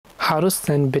How to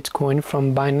send Bitcoin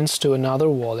from Binance to another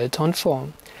wallet on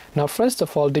phone. Now first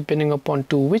of all, depending upon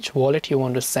to which wallet you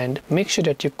want to send, make sure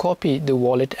that you copy the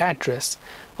wallet address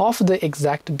of the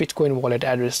exact Bitcoin wallet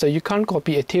address. So you can't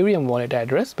copy Ethereum wallet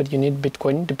address, but you need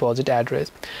Bitcoin deposit address.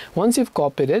 Once you've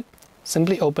copied it,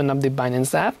 simply open up the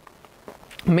Binance app.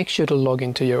 Make sure to log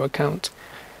into your account.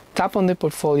 Tap on the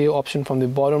portfolio option from the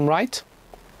bottom right,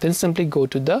 then simply go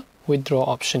to the withdraw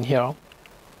option here.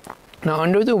 Now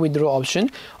under the withdraw option,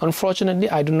 unfortunately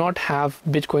I do not have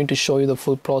Bitcoin to show you the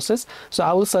full process, so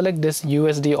I will select this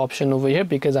USD option over here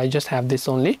because I just have this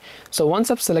only. So once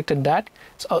I've selected that,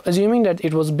 so assuming that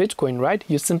it was Bitcoin, right,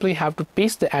 you simply have to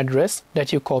paste the address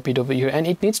that you copied over here, and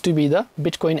it needs to be the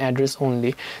Bitcoin address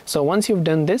only. So once you've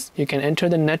done this, you can enter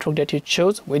the network that you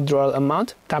chose, withdrawal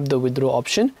amount, tap the withdraw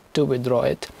option to withdraw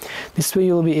it. This way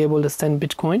you will be able to send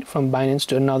Bitcoin from Binance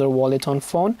to another wallet on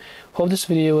phone. Hope this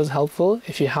video was helpful.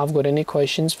 If you have got any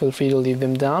questions, feel free to leave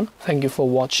them down. Thank you for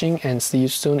watching and see you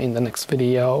soon in the next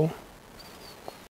video.